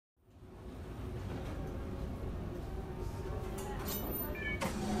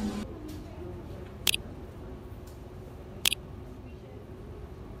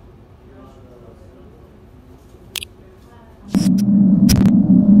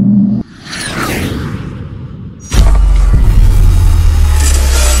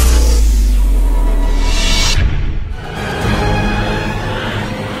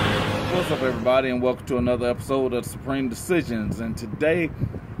everybody, and welcome to another episode of Supreme Decisions. And today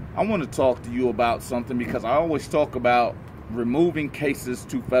I want to talk to you about something, because I always talk about removing cases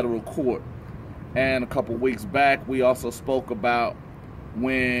to federal court. And a couple weeks back we also spoke about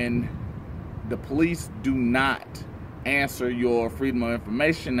when the police do not answer your Freedom of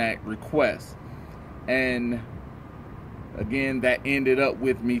Information Act request. And again, that ended up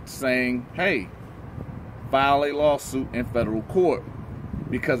with me saying, hey, file a lawsuit in federal court,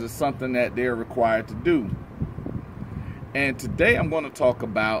 because it's something that they're required to do. And today I'm going to talk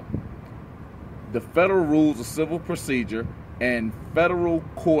about the Federal Rules of Civil Procedure and federal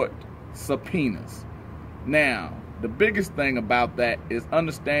court subpoenas. Now, the biggest thing about that is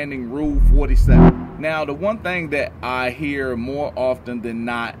understanding Rule 47. Now, the one thing that I hear more often than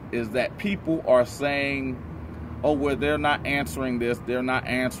not is that people are saying, oh, well, they're not answering this, they're not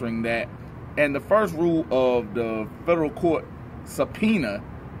answering that. And the first rule of the federal court subpoena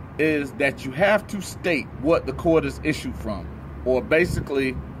is that you have to state what the court is issued from, or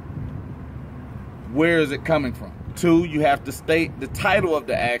basically where is it coming from. 2, you have to state the title of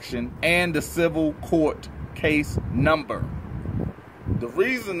the action and the civil court case number. The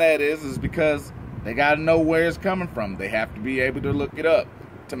reason that is because they got to know where it's coming from. They have to be able to look it up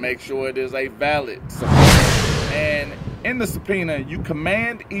to make sure it is a valid subpoena. And in the subpoena, you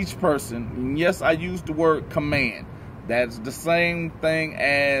command each person, and yes, I use the word command. That's the same thing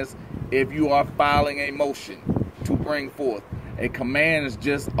as if you are filing a motion to bring forth. A command is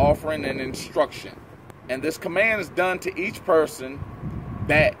just offering an instruction. And this command is done to each person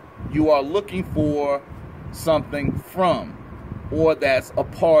that you are looking for something from, or that's a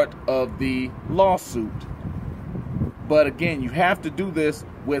part of the lawsuit. But again, you have to do this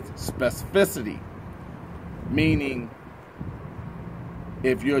with specificity, meaning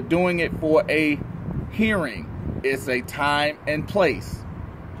if you're doing it for a hearing, it's a time and place.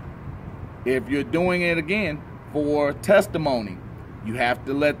 If you're doing it again for testimony, you have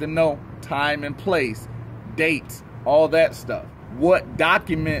to let them know time and place, dates, all that stuff. What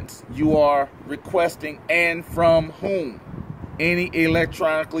documents you are requesting and from whom. Any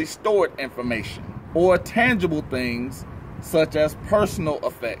electronically stored information or tangible things such as personal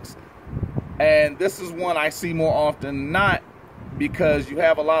effects. And this is one I see more often than not, because you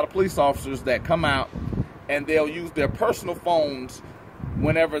have a lot of police officers that come out and they'll use their personal phones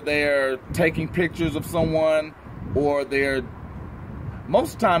whenever they're taking pictures of someone, or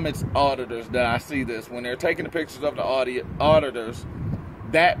most of the time it's auditors that I see this. When they're taking the pictures of the auditors,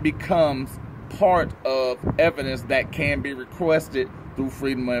 that becomes part of evidence that can be requested through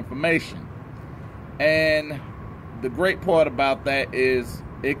Freedom of Information. And the great part about that is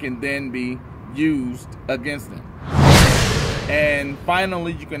it can then be used against them. And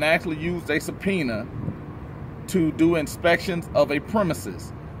finally, you can actually use a subpoena to do inspections of a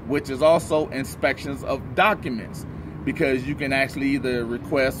premises, which is also inspections of documents, because you can actually either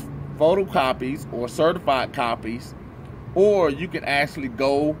request photocopies or certified copies, or you can actually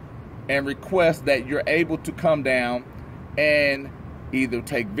go and request that you're able to come down and either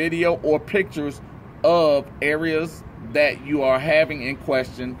take video or pictures of areas that you are having in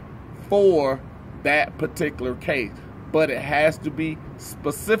question for that particular case. But it has to be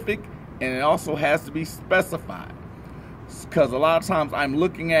specific, and it also has to be specified, because a lot of times I'm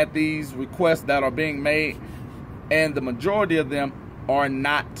looking at these requests that are being made, and the majority of them are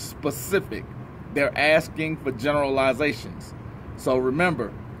not specific. They're asking for generalizations. So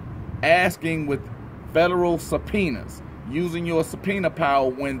remember, asking with federal subpoenas, using your subpoena power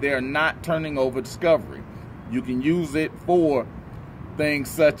when they're not turning over discovery. You can use it for things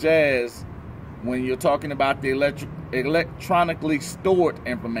such as when you're talking about the electronically stored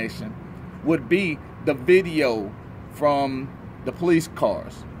information, would be the video from the police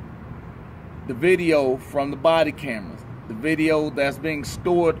cars, the video from the body cameras, the video that's being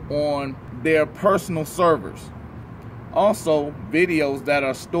stored on their personal servers. Also, videos that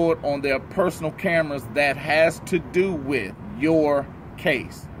are stored on their personal cameras that has to do with your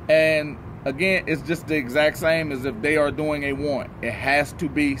case. And again, it's just the exact same as if they are doing a warrant. It has to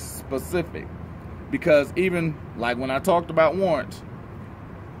be specific, because even like when I talked about warrants,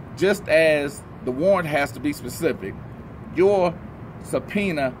 just as the warrant has to be specific, your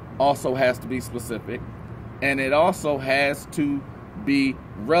subpoena also has to be specific, and it also has to be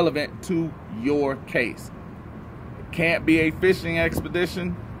relevant to your case. It can't be a fishing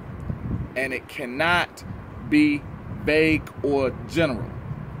expedition, and it cannot be vague or general.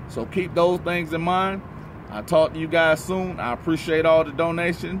 So keep those things in mind. I'll talk to you guys soon. I appreciate all the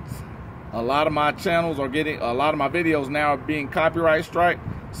donations. A lot of my channels are getting, a lot of my videos now are being copyright strike.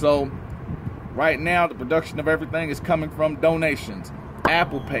 So right now the production of everything is coming from donations,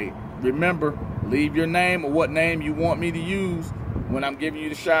 Apple Pay. Remember, Leave your name or what name you want me to use when I'm giving you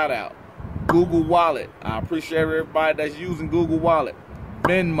the shout out. Google Wallet. I appreciate everybody that's using Google Wallet.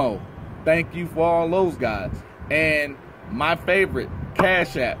 Venmo. Thank you for all those guys. And my favorite,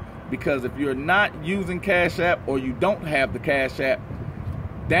 Cash App. Because if you're not using Cash App or you don't have the Cash App,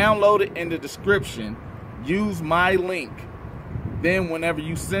 download it in the description. Use my link. Then whenever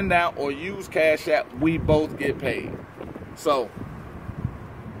you send out or use Cash App, we both get paid. So,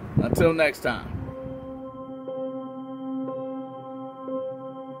 until next time.